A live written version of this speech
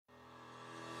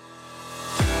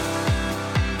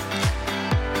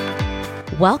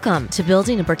Welcome to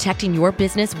Building and Protecting Your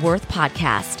Business Worth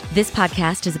podcast. This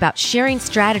podcast is about sharing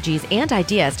strategies and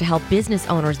ideas to help business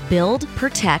owners build,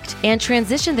 protect, and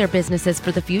transition their businesses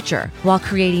for the future while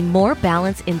creating more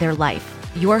balance in their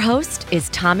life. Your host is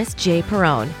Thomas J.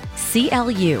 Perrone,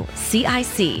 CLU,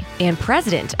 CIC, and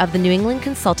president of the New England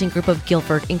Consulting Group of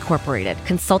Guilford, Incorporated,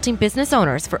 consulting business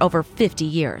owners for over 50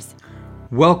 years.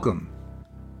 Welcome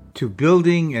to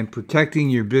Building and Protecting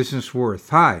Your Business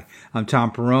Worth. Hi, I'm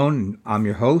Tom Perrone, and I'm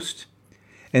your host.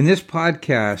 And this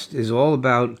podcast is all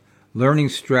about learning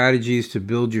strategies to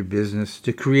build your business,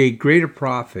 to create greater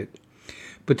profit,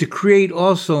 but to create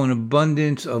also an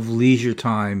abundance of leisure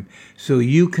time so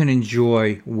you can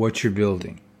enjoy what you're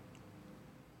building.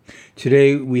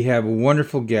 Today we have a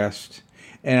wonderful guest,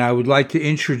 and I would like to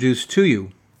introduce to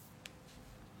you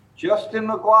Justin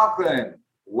McLaughlin.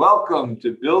 Welcome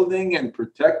to Building and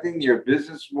Protecting Your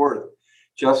Business Worth.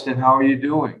 Justin, how are you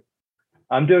doing?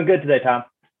 I'm doing good today, Tom.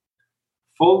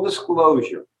 Full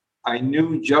disclosure, I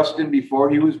knew Justin before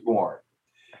he was born.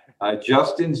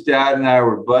 Justin's dad and I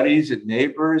were buddies and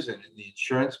neighbors and in the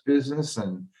insurance business,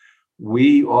 and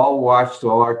we all watched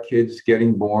all our kids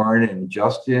getting born, and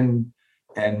Justin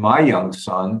and my young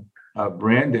son,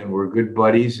 Brandon, were good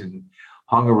buddies and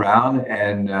hung around,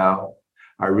 and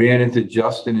I ran into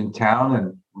Justin in town,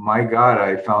 and my God,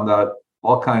 I found out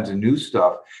all kinds of new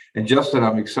stuff. And Justin,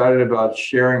 I'm excited about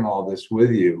sharing all this with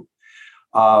you.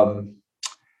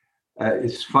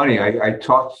 It's funny, I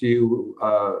talked to you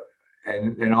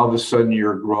and all of a sudden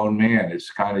you're a grown man. It's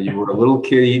kind of, you were a little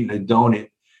kid eating a donut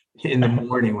in the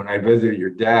morning when I visited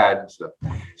your dad and stuff.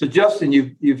 So Justin,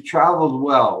 you've traveled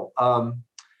well.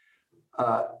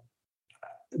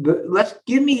 Let's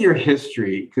give me your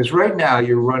history, because right now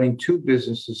you're running two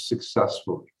businesses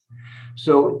successfully.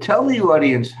 So tell the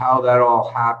audience how that all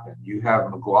happened. You have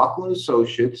McLaughlin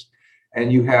Associates,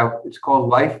 and you have, it's called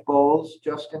Life Bowls,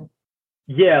 Justin?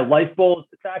 Yeah, Life Bowls.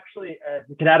 It's actually,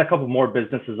 we can add a couple more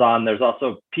businesses on. There's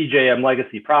also PJM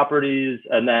Legacy Properties,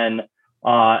 and then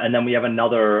we have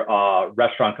another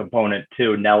restaurant component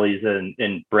too, Nellie's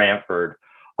in Brantford.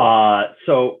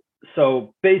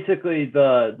 So basically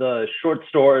the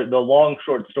long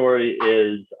short story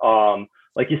is,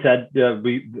 like you said,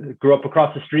 we grew up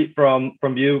across the street from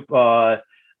you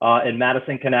in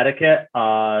Madison, Connecticut.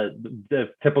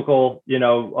 The typical,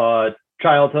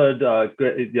 childhood,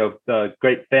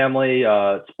 great family,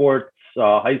 sports,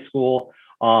 high school.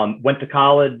 Went to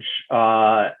college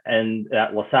and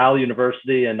at LaSalle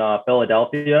University in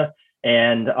Philadelphia,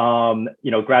 and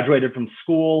graduated from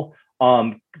school.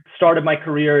 Started my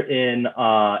career in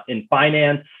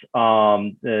finance,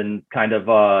 and kind of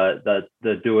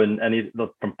the doing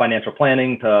from financial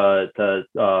planning to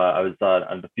I was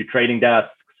on a few trading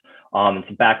desks, and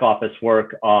some back office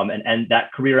work, and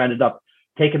that career ended up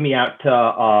taking me out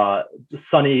to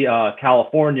sunny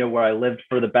California, where I lived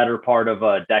for the better part of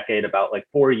a decade, about like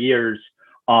 4 years,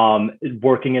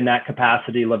 working in that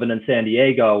capacity, living in San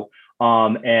Diego.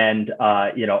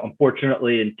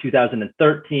 Unfortunately in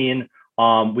 2013,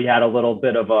 we had a little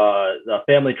bit of a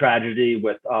family tragedy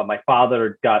with my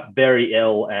father got very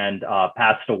ill and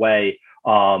passed away. It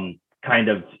was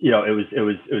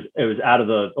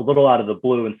a little out of the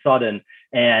blue and sudden.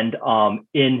 And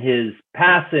in his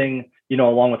passing,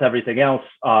 along with everything else,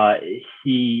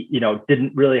 he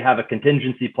didn't really have a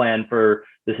contingency plan for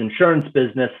this insurance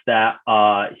business that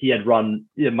he had run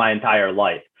my entire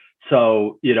life.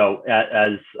 So,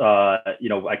 I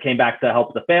came back to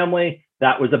help the family.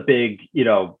 That was a big,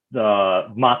 the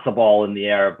matzo ball in the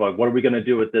air of like, what are we going to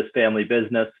do with this family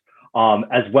business?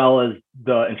 As well as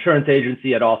the insurance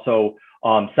agency had also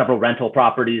several rental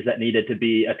properties that needed to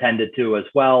be attended to as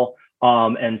well.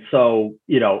 And so,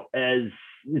 as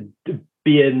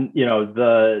being,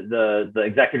 the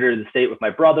executor of the state with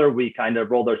my brother, we kind of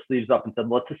rolled our sleeves up and said,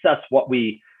 let's assess what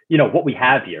we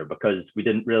have here, because we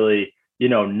didn't really,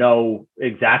 know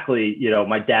exactly,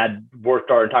 my dad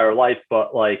worked our entire life,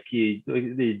 but like he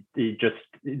knew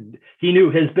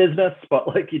his business, but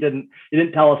like he didn't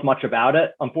tell us much about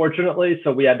it, unfortunately.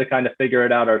 So we had to kind of figure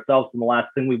it out ourselves. And the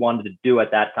last thing we wanted to do at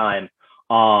that time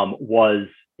was,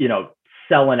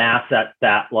 sell an asset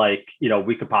that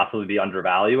we could possibly be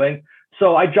undervaluing.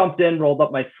 So I jumped in, rolled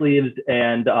up my sleeves,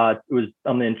 and it was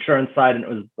on the insurance side, and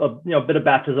it was a bit of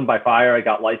baptism by fire. I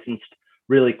got licensed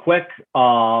really quick,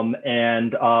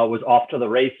 and was off to the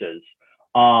races.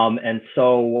 And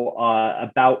so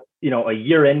about a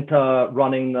year into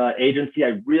running the agency,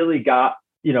 I really got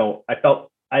I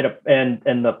felt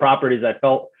and the properties, I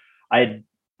felt I had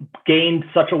gained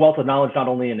such a wealth of knowledge, not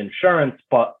only in insurance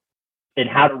but in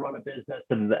how to run a business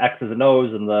and the X's and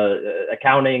O's and the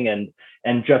accounting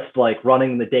and just like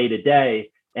running the day to day,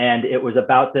 And it was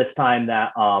about this time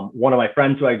that one of my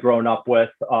friends who I'd grown up with,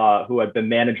 who had been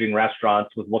managing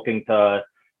restaurants, was looking to,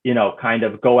 kind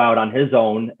of go out on his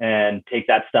own and take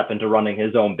that step into running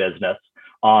his own business.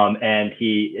 And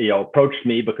he, approached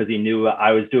me because he knew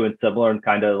I was doing similar and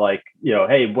kind of like,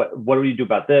 hey, what do you do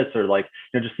about this? Or like,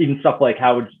 just even stuff like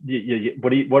how would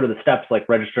what are the steps like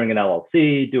registering an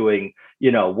LLC, doing,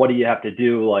 what do you have to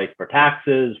do like for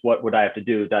taxes? What would I have to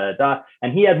do?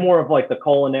 And he had more of like the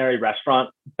culinary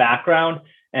restaurant background.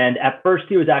 And at first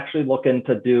he was actually looking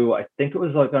to do, I think it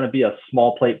was like going to be a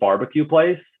small plate barbecue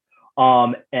place.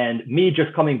 And me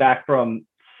just coming back from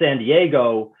San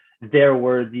Diego, there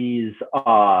were these,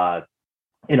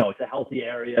 it's a healthy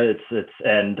area.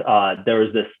 There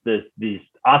was these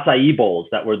acai bowls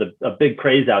that were a big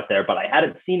craze out there, but I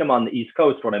hadn't seen them on the East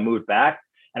Coast when I moved back.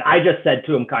 And I just said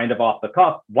to him kind of off the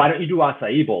cuff, why don't you do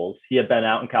acai bowls? He had been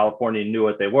out in California and knew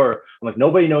what they were. I'm like,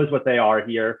 nobody knows what they are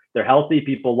here. They're healthy.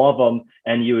 People love them.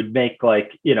 And you would make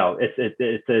like,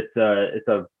 it's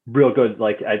a real good,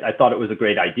 like, I thought it was a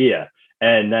great idea.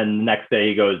 And then the next day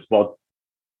he goes, well,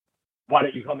 why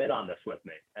don't you come in on this with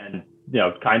me? And,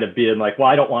 kind of being like, well,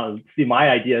 I don't want to see my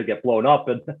idea get blown up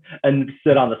and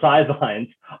sit on the sidelines.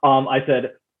 I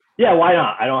said, yeah, why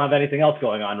not? I don't have anything else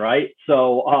going on, right?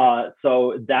 So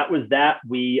that was that.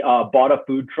 We bought a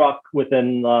food truck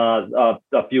within a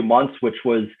few months, which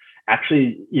was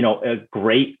actually, a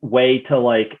great way to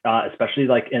like, especially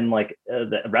like in like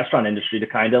the restaurant industry, to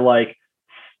kind of like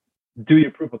do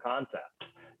your proof of concept.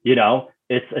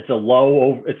 It's a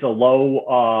low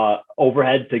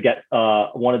overhead to get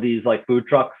one of these like food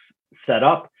trucks set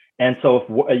up. And so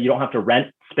if you don't have to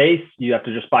rent space, you have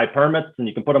to just buy permits and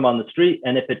you can put them on the street.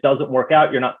 And if it doesn't work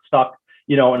out, you're not stuck,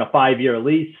 in a 5-year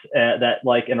lease that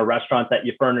like in a restaurant that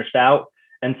you furnished out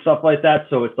and stuff like that.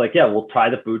 So it's like, yeah, we'll try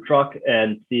the food truck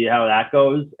and see how that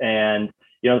goes. And,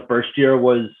 the first year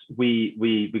was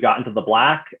we got into the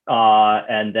black.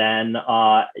 And then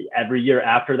every year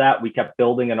after that, we kept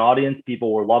building an audience.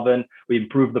 People were loving, we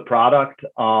improved the product.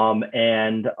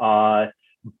 And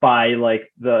by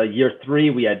like the year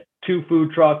 3, we had 2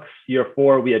 food trucks. Year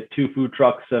 4, we had 2 food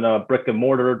trucks and a brick and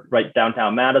mortar right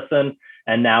downtown Madison.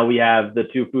 And now we have the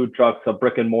 2 food trucks, a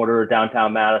brick and mortar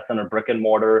downtown Madison, a brick and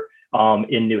mortar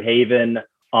in New Haven.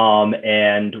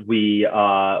 And we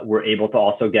were able to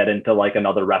also get into like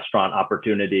another restaurant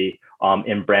opportunity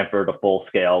in Brantford, a full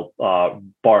scale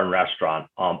bar and restaurant,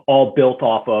 all built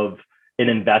off of an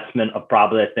investment of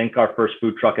probably, I think our first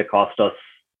food truck, it cost us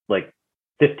like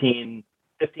 $15,000.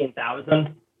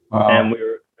 Wow.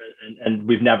 And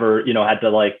we've never, had to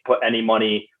like put any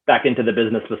money back into the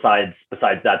business besides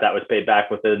that was paid back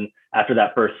after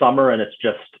that first summer. And it's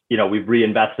just, we've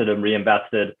reinvested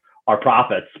our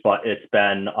profits, but it's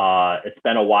been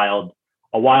a wild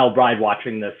ride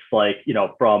watching this, like,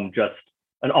 from just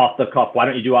an off the cuff, why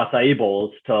don't you do acai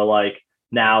bowls, to like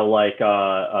now like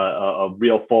a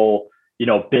real full,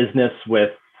 business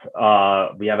with,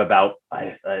 we have about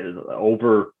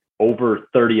over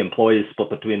 30 employees split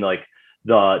between like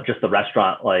just the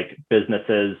restaurant, like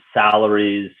businesses,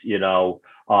 salaries,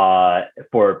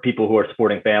 for people who are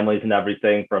supporting families and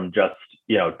everything, from just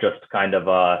kind of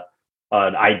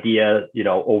an idea,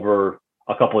 over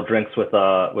a couple of drinks with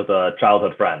a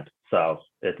childhood friend. So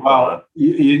it's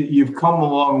you've come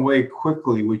a long way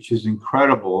quickly, which is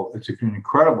incredible. It's an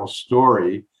incredible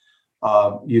story.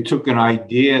 You took an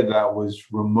idea that was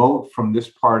remote from this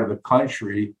part of the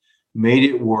country, made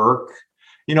it work.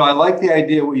 I like the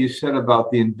idea what you said about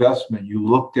the investment. You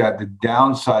looked at the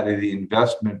downside of the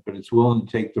investment, but it's willing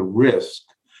to take the risk.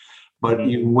 But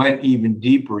you went even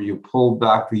deeper. You pulled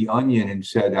back the onion and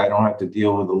said, I don't have to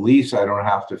deal with the lease. I don't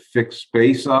have to fix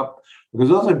space up, because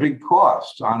those are big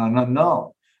costs on an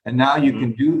unknown. And now you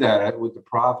can do that with the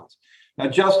profits. Now,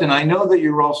 Justin, I know that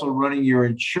you're also running your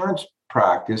insurance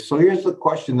practice. So here's the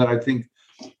question that I think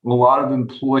a lot of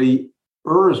employers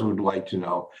would like to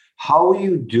know. How are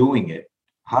you doing it?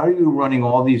 How are you running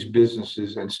all these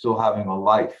businesses and still having a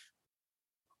life?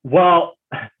 Well,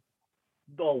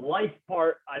 the life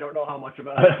part, I don't know how much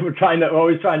about it. We're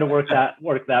always trying to work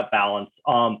that balance.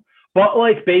 But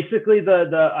like basically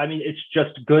it's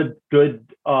just good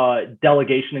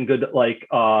delegation and good like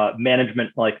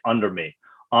management like under me.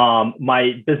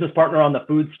 My business partner on the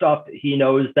food stuff, he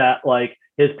knows that like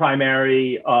his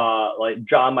primary like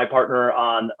John, my partner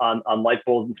on light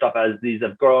bulbs and stuff, as these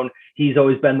have grown, he's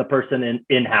always been the person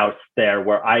in-house there,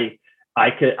 where I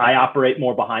operate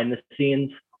more behind the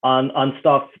scenes on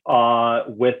stuff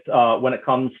with when it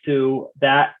comes to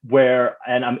that,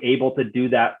 and I'm able to do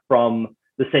that from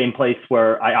the same place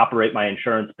where I operate my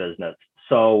insurance business.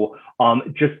 So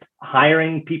just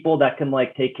hiring people that can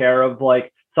like take care of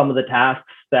like some of the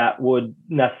tasks that would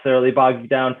necessarily bog you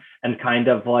down, and kind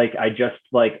of like I just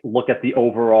like look at the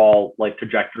overall like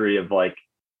trajectory of like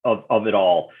of it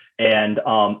all. And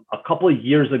a couple of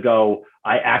years ago,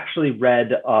 I actually read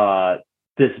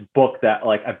this book that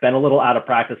like I've been a little out of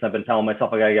practice. I've been telling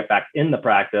myself I gotta get back in the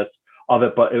practice of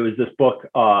it, but it was this book.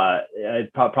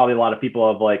 Probably a lot of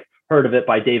people have like heard of it,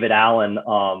 by David Allen.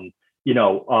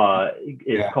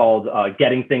 It's called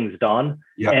Getting Things Done.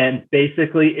 Yeah. And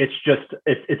basically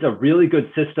it's a really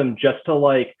good system just to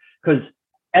like, because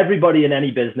everybody in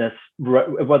any business,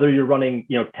 whether you're running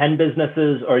 10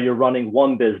 businesses or you're running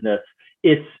one business,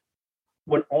 it's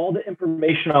when all the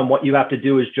information on what you have to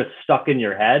do is just stuck in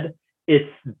your head,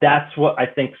 that's what I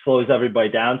think slows everybody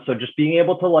down. So just being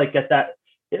able to like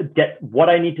get what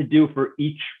I need to do for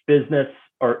each business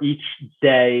or each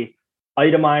day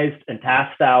itemized and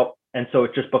tasked out. And so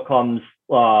it just becomes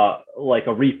like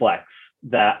a reflex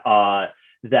that all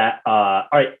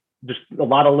right, just a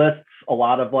lot of lists, a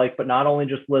lot of like, but not only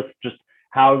just lists, just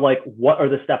how like what are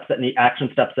the action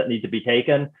steps that need to be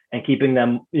taken, and keeping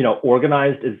them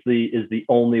organized is the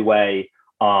only way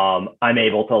I'm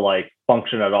able to like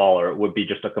function at all, or it would be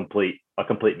just a complete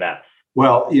mess.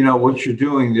 Well, what you're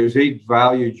doing, there's 8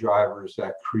 value drivers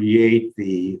that create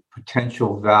the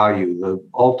potential value, the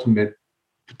ultimate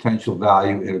potential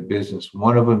value in a business.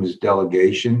 One of them is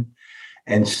delegation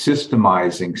and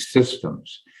systemizing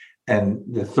systems. And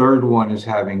the third one is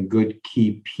having good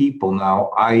key people.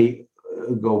 Now, I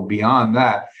go beyond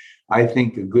that. I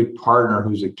think a good partner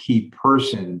who's a key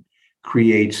person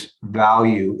creates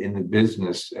value in the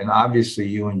business. And obviously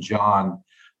you and John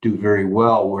do very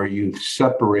well, where you've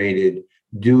separated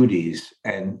duties,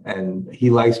 and he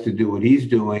likes to do what he's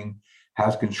doing,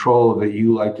 has control of it.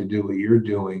 You like to do what you're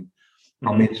doing.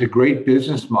 I mean, it's a great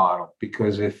business model,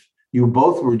 because if you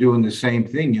both were doing the same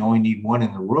thing, you only need one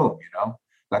in the room,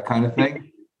 that kind of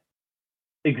thing.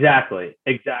 Exactly.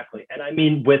 And I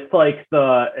mean, with like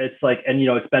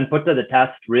it's been put to the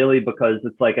test really, because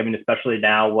it's like, I mean, especially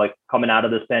now, like coming out of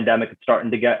this pandemic, it's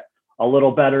starting to get a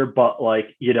little better, but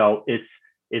like, that's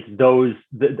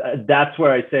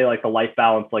where I say like the life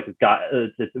balance, like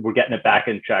we're getting it back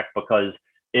in check, because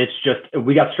it's just,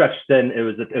 we got stretched thin. It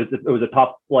was a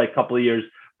tough like couple of years,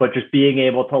 but just being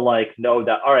able to like know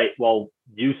that, all right, well,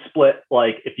 you split,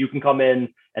 like if you can come in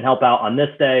and help out on this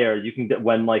day, or you can get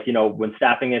when like, when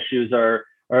staffing issues are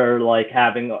like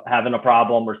having a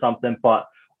problem or something. But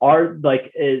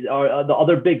the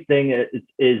other big thing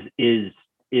is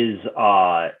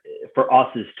for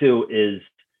us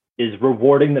is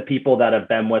rewarding the people that have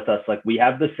been with us. Like we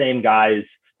have the same guys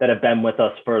that have been with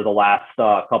us for the last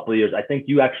couple of years. I think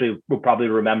you actually will probably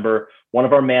remember one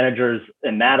of our managers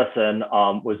in Madison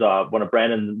was one of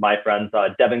Brandon, my friends,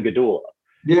 Devin Gadula.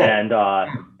 Yeah.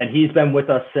 And he's been with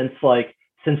us since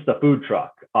the food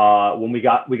truck. When we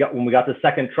got the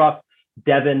second truck,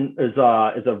 Devin is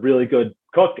a really good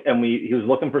cook, and he was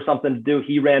looking for something to do.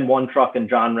 He ran one truck and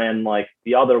John ran like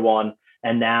the other one.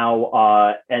 And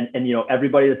now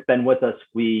everybody that's been with us,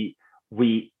 we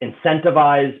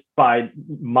incentivize by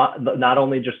not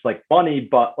only just like money,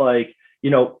 but like,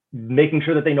 making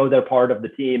sure that they know they're part of the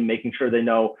team, making sure they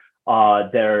know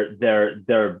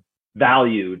they're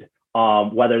valued.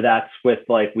 Whether that's with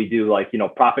like, we do like,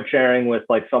 profit sharing with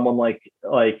like someone like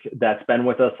that's been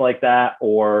with us like that,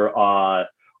 or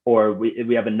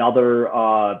we have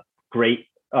another great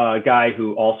guy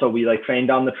who also we like trained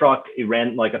on the truck. He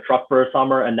ran like a truck for a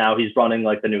summer, and now he's running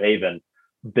like the New Haven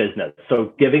business.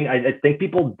 So I think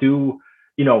people do,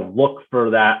 look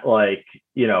for that, like,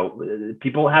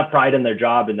 people have pride in their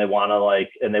job, and they want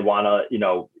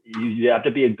to you have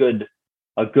to be a good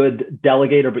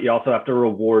delegator, but you also have to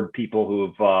reward people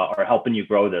who are helping you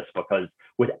grow this, because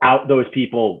without those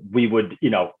people, we would,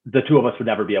 the two of us would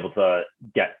never be able to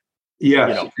get.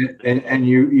 Yes,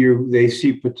 and they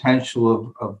see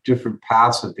potential of different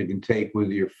paths that they can take with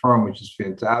your firm, which is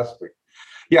fantastic.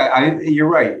 Yeah, you're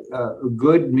right.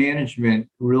 Good management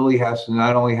really has to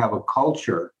not only have a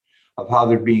culture of how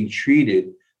they're being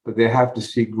treated, but they have to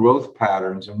see growth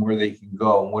patterns and where they can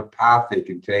go and what path they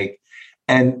can take.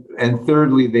 And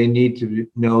thirdly, they need to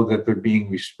know that they're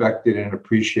being respected and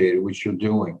appreciated, which you're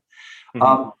doing.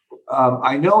 Mm-hmm.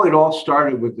 I know it all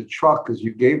started with the truck, because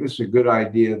you gave us a good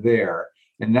idea there,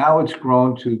 and now it's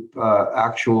grown to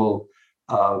actual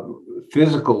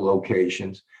physical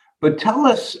locations. But tell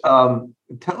us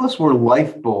where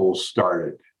Life Bowls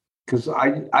started, because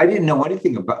I didn't know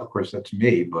anything about. Of course, that's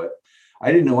me, but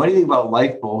I didn't know anything about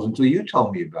Life Bowls until you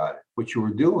told me about it, what you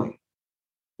were doing.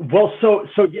 Well, so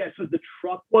the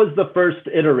truck was the first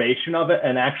iteration of it,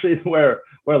 and actually where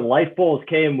Life Bowls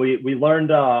came, we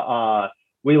learned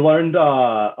we learned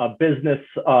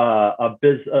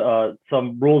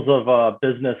some rules of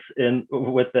business in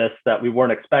with this that we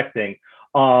weren't expecting.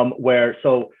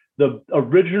 So the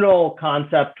original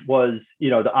concept was,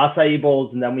 the acai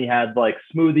bowls, and then we had like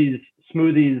smoothies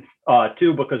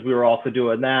too, because we were also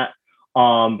doing that,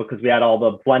 because we had all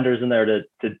the blenders in there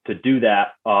to do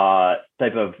that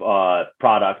type of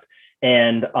product.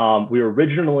 And we were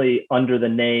originally under the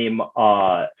name,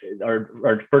 our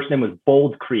first name was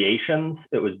Bold Creations.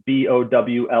 It was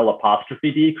BOWL'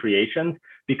 Creations,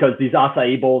 because these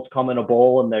acai bowls come in a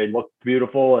bowl and they look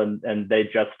beautiful, and they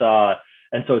just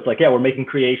and so it's like, yeah, we're making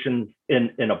creations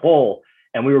in a bowl.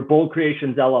 And we were Bold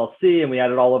Creations LLC, and we had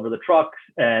it all over the trucks.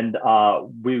 And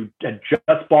we had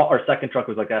just bought our second truck.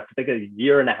 It was like, I think, a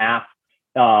year and a half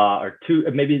or two,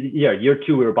 maybe year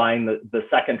two, we were buying the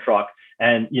second truck.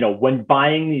 And, when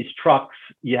buying these trucks,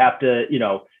 you have to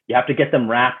get them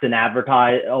wrapped and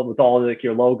advertised with all like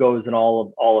your logos and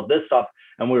all of this stuff.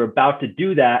 And we were about to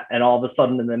do that. And all of a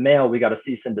sudden in the mail, we got a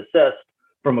cease and desist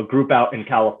from a group out in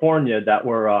California that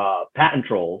were patent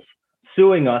trolls,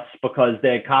 suing us because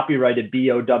they had copyrighted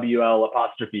BOWL''.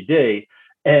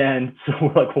 And so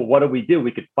we're like, well, what do?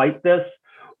 We could fight this,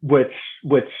 which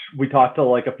we talked to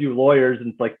like a few lawyers, and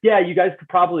it's like, yeah, you guys could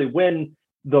probably win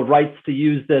the rights to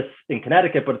use this in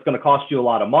Connecticut, but it's going to cost you a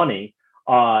lot of money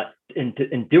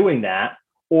in doing that.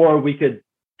 Or we could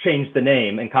change the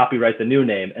name and copyright the new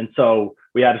name. And so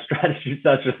we had a strategy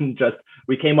session.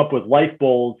 We came up with Life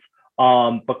Bowls,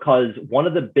 because one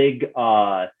of the big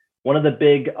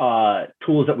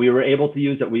tools that we were able to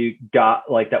use that we got,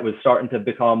 like, that was starting to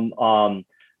become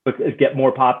get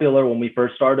more popular when we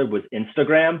first started, was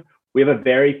Instagram. We have a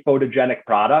very photogenic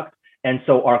product, and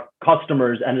so our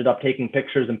customers ended up taking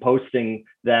pictures and posting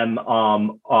them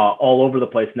all over the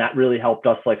place, and that really helped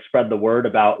us like spread the word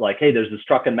about, like, hey, there's this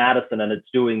truck in Madison and it's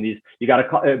doing these.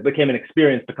 It became an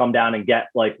experience to come down and get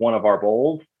like one of our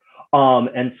bowls.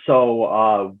 And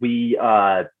so we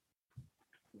got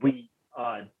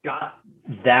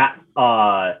that.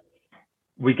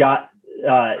 We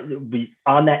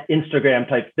on that Instagram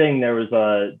type thing, there was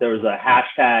a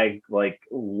hashtag like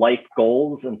life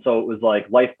goals, and so it was like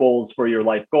life goals for your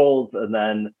life goals. And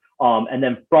then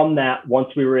from that,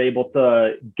 once we were able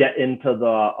to get into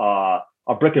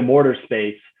a brick and mortar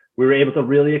space, we were able to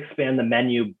really expand the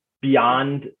menu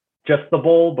beyond just the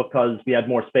bowl, because we had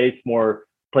more space, more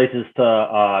places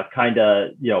to kind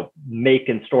of make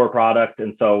and store product.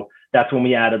 And so that's when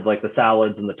we added like the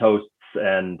salads and the toasts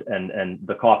and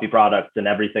the coffee products and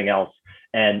everything else.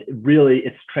 And really,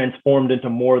 it's transformed into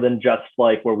more than just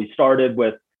like where we started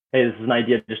with, hey, this is an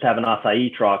idea to just have an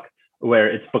acai truck, where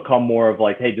it's become more of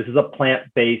like, hey, this is a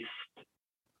plant-based,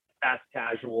 fast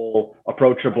casual,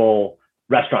 approachable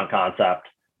restaurant concept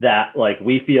that like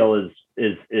we feel is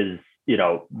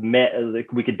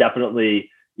like we could definitely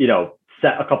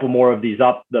set a couple more of these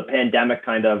up. The pandemic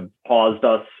kind of paused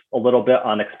us a little bit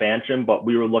on expansion, but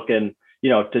we were looking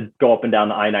to go up and down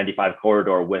the I-95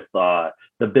 corridor with the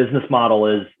business model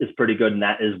is pretty good. And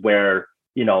that is where,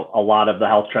 a lot of the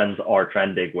health trends are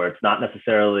trending, where it's not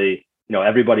necessarily,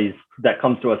 everybody's that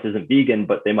comes to us isn't vegan,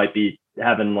 but they might be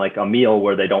having like a meal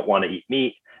where they don't want to eat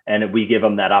meat. And we give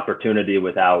them that opportunity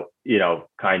without,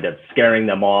 kind of scaring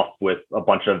them off with a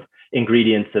bunch of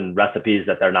ingredients and recipes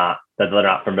that they're not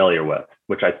familiar with,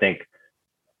 which I think,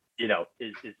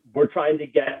 is we're trying to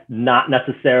get not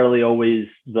necessarily always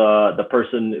the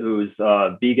person who's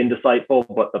vegan disciple,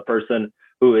 but the person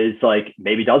who is like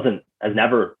maybe has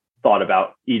never thought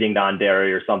about eating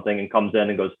non-dairy or something, and comes in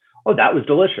and goes, oh, that was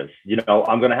delicious.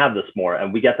 I'm going to have this more.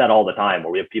 And we get that all the time,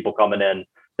 where we have people coming in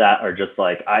that are just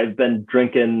like, I've been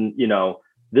drinking,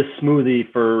 this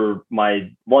smoothie for my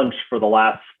lunch for the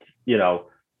last,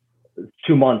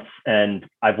 2 months, and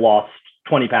I've lost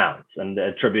 20 pounds, and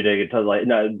attributing it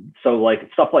to so like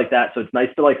stuff like that. So it's nice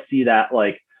to like see that,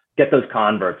 like get those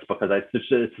converts, because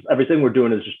it's everything we're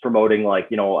doing is just promoting like,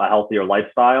 a healthier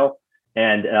lifestyle.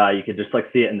 And you can just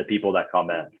like see it in the people that come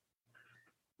in.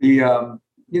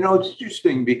 It's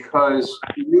interesting because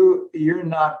you're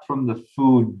not from the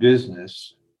food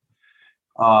business.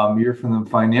 You're from the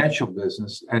financial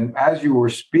business. And as you were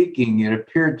speaking, it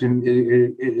occurred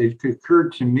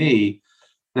to me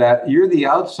that you're the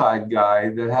outside guy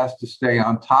that has to stay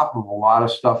on top of a lot of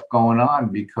stuff going on,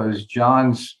 because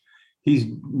he's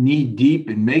knee deep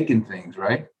in making things,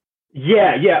 right?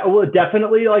 Yeah. Well,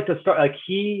 definitely like to start, like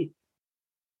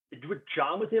what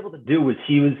John was able to do was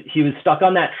he was stuck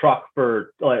on that truck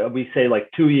for like, we say like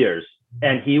 2 years.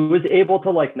 And he was able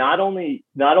to like not only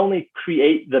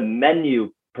create the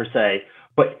menu per se,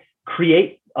 but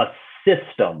create a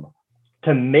system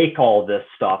to make all this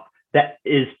stuff that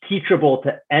is teachable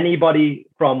to anybody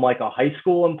from like a high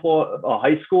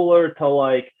schooler to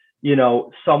like, you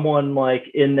know, someone like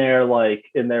in their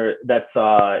that's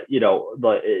you know,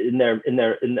 in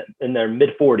their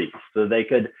mid 40s, so they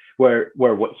could where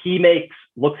what he makes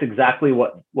looks exactly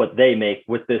what they make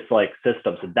with this like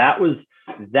system. So that was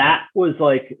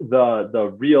like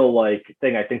the real like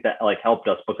thing I think that like helped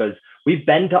us, because we've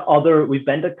been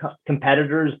to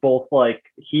competitors both like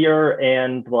here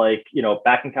and like, you know,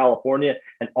 back in California,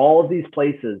 and all of these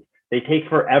places, they take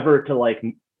forever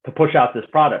to push out this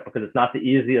product because it's not the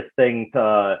easiest thing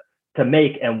to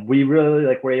make, and we really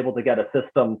like were able to get a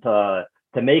system to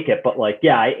make it. But like,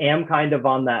 yeah, I am kind of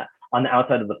on the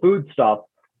outside of the food stuff,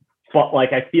 but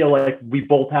like I feel like we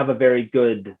both have a very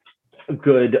good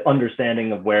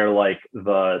understanding of where like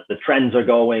the trends are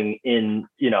going in,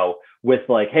 you know, with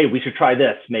like, hey, we should try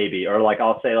this maybe, or like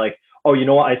I'll say like, oh, you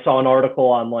know what, I saw an article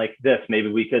on like this, maybe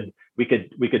we could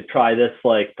try this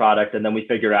like product, and then we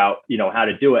figure out, you know, how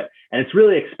to do it. And it's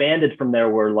really expanded from there,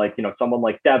 where like, you know, someone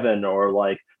like Devin or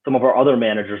like some of our other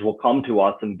managers will come to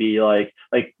us and be like,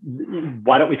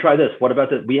 why don't we try this? What about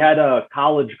this? We had a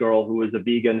college girl who was a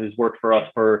vegan who's worked for us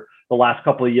for the last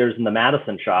couple of years in the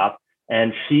Madison shop.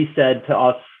 And she said to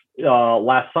us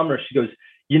last summer, she goes,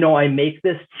 you know, I make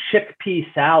this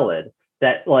chickpea salad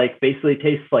that like basically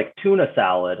tastes like tuna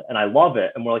salad, and I love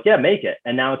it. And we're like, yeah, make it.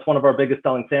 And now it's one of our biggest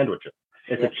selling sandwiches.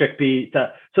 It's a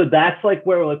chickpea. So that's like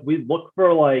where like we look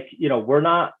for like, you know, we're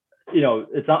not, you know,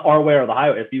 it's not our way or the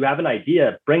highway. If you have an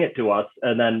idea, bring it to us,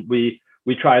 and then we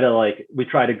try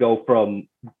to go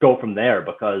from there,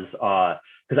 because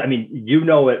I mean, you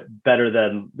know it better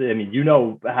than, I mean, you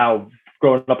know how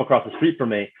growing up across the street from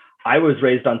me, I was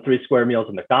raised on 3 square meals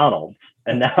at McDonald's,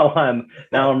 and now I'm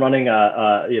running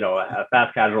a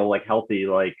fast casual, like healthy,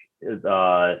 like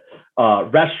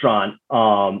restaurant,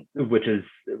 which is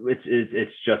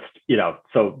just, you know,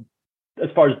 so as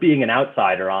far as being an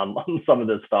outsider on some of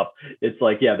this stuff, it's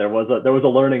like, yeah, there was a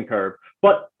learning curve,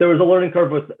 but there was a learning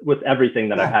curve with everything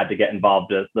that I've had to get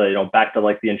involved with, you know, back to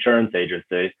like the insurance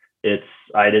agency.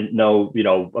 I didn't know, you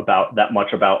know, about that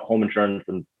much about home insurance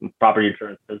and property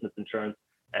insurance, business insurance.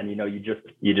 And, you know, you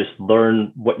just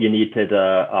learn what you need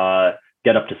to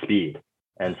get up to speed.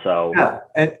 And so, yeah.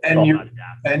 And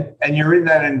you're in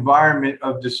that environment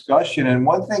of discussion. And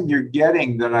one thing you're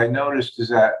getting that I noticed is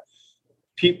that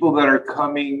people that are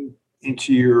coming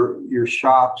into your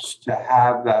shops to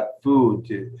have that food,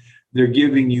 they're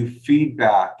giving you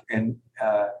feedback and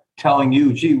telling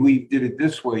you, gee, we did it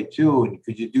this way too, and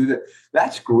could you do that?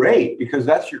 That's great, because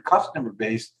that's your customer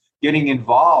base getting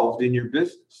involved in your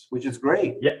business, which is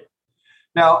great. Yeah.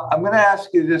 Now, I'm going to ask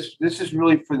you this. This is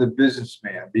really for the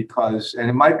businessman, because, and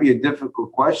it might be a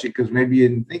difficult question because maybe you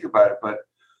didn't think about it, but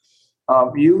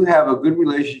you have a good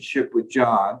relationship with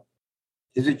John.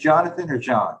 Is it Jonathan or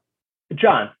John?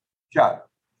 John.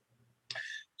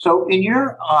 So in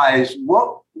your eyes,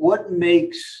 what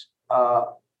makes a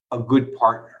good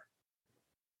partner?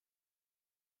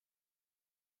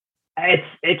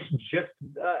 It's just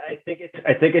I think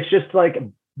it's just like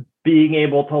being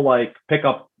able to like pick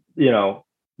up, you know,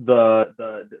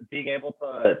 the being able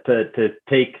to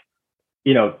take,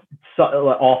 you know,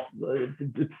 off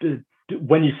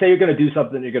when you say you're going to do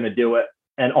something, you're going to do it,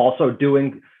 and also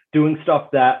doing stuff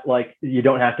that like you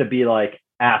don't have to be like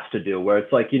asked to do, where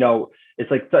it's like, you know, it's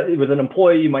like with an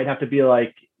employee, you might have to be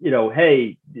like, you know,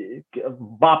 hey,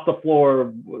 mop the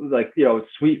floor, like, you know,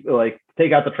 sweep, like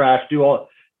take out the trash, do all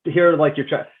here, like your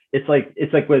trash. It's like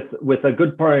with a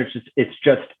good partner, it's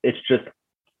just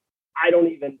I don't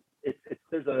even,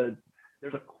 there's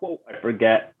a quote, I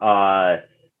forget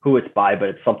who it's by, but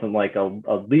it's something like a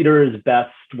leader is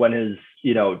best when his,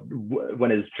 you know,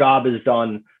 when his job is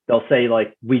done, they'll say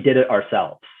like, we did it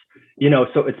ourselves, you know.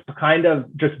 So it's kind of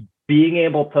just being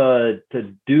able to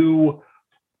do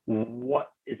what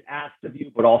is asked of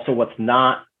you, but also what's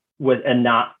not, and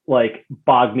not like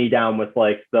bog me down with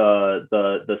like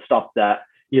the stuff that,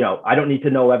 you know, I don't need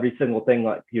to know every single thing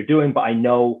like you're doing, but I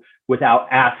know without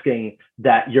asking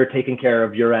that you're taking care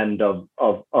of your end of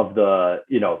the,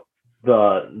 you know,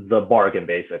 the bargain,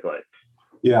 basically.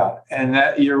 Yeah. And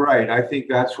that, you're right. I think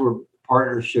that's where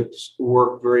partnerships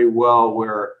work very well,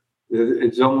 where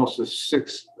it's almost a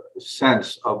sixth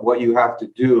sense of what you have to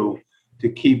do to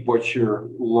keep what your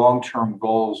long-term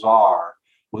goals are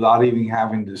without even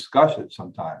having to discuss it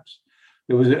sometimes.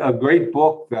 There was a great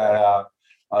book that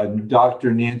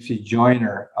Dr. Nancy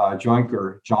Jonker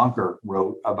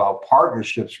wrote about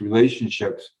partnerships,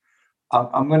 relationships.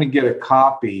 I'm going to get a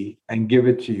copy and give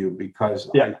it to you, because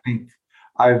I think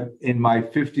in my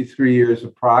 53 years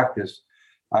of practice,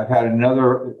 I've had a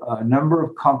number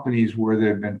of companies where there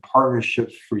have been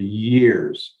partnerships for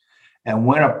years. And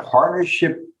when a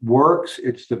partnership works,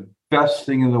 it's the best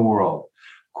thing in the world.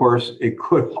 Of course, it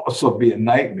could also be a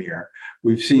nightmare.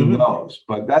 We've seen those,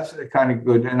 but that's kind of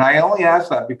good. And I only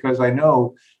ask that because I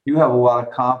know you have a lot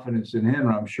of confidence in him,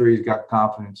 and I'm sure he's got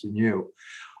confidence in you.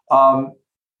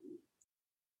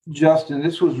 Justin,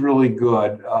 this was really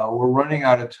good. We're running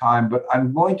out of time, but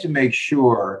I'm going to make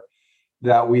sure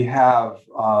that we have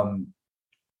all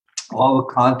the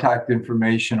contact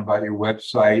information about your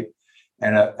website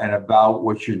and about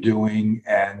what you're doing.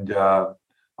 And I'll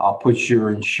put your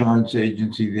insurance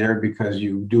agency there because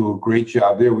you do a great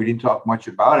job there. We didn't talk much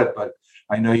about it, but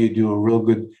I know you do a real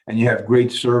good, and you have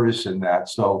great service in that.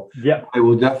 So yeah, I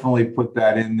will definitely put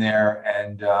that in there.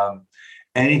 And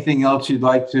anything else you'd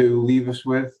like to leave us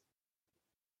with?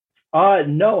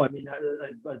 No, I mean, I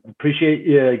appreciate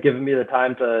you giving me the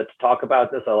time to talk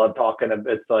about this. I love talking.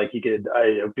 It's like you can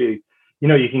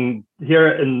hear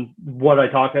it in what I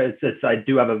talk. I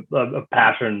do have a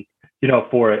passion,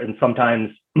 for it. And sometimes,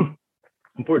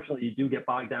 unfortunately, you do get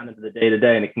bogged down into the day to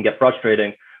day, and it can get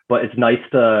frustrating. But it's nice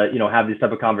to, have these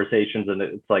type of conversations, and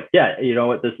it's like, yeah, you know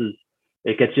what,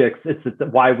 it gets you. It's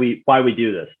why we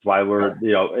do this. It's why we're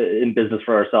in business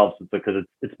for ourselves. It's because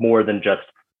it's more than just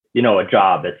a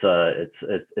job. It's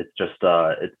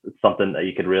something that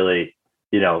you could really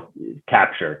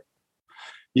capture.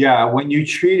 Yeah, when you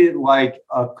treat it like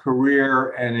a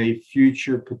career and a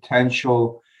future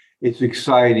potential, it's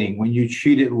exciting. When you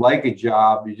treat it like a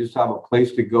job, you just have a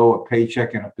place to go, a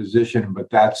paycheck, and a position, but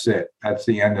that's it. That's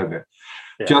the end of it.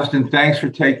 Yeah. Justin, thanks for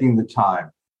taking the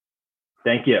time.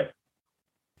 Thank you.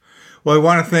 Well, I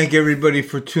want to thank everybody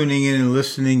for tuning in and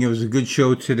listening. It was a good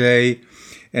show today.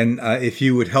 And if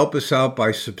you would help us out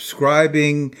by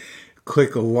subscribing,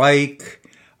 click a like.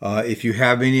 If you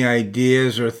have any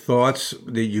ideas or thoughts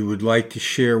that you would like to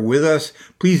share with us,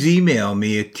 please email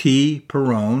me at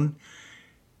tperrone,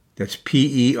 that's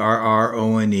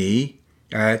PERRONE,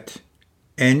 at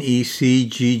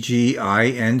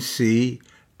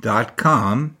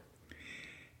necgginc.com.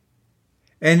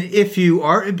 And if you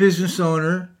are a business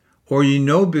owner, or you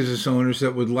know business owners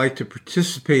that would like to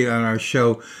participate on our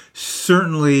show,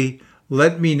 certainly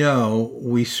let me know.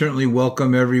 We certainly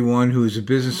welcome everyone who is a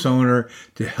business owner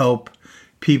to help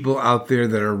people out there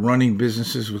that are running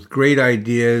businesses with great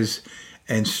ideas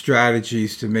and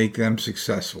strategies to make them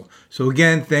successful. So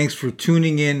again, thanks for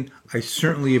tuning in. I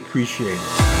certainly appreciate it.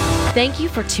 Thank you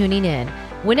for tuning in.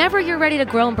 Whenever you're ready to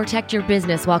grow and protect your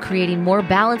business while creating more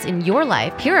balance in your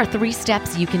life, here are 3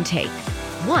 steps you can take.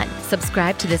 1.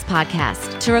 Subscribe to this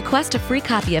podcast. To request a free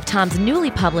copy of Tom's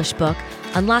newly published book,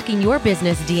 Unlocking Your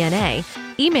Business DNA,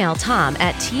 email Tom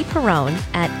at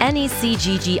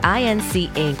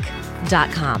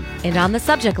tperrone@necgginc.com. And on the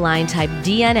subject line, type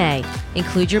DNA.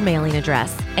 Include your mailing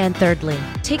address. And thirdly,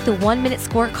 take the 1-minute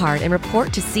scorecard and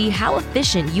report to see how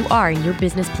efficient you are in your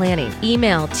business planning.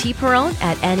 Email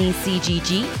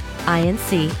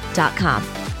tperrone@necgginc.com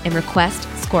and request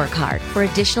scorecard. For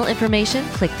additional information,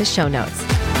 click the show notes.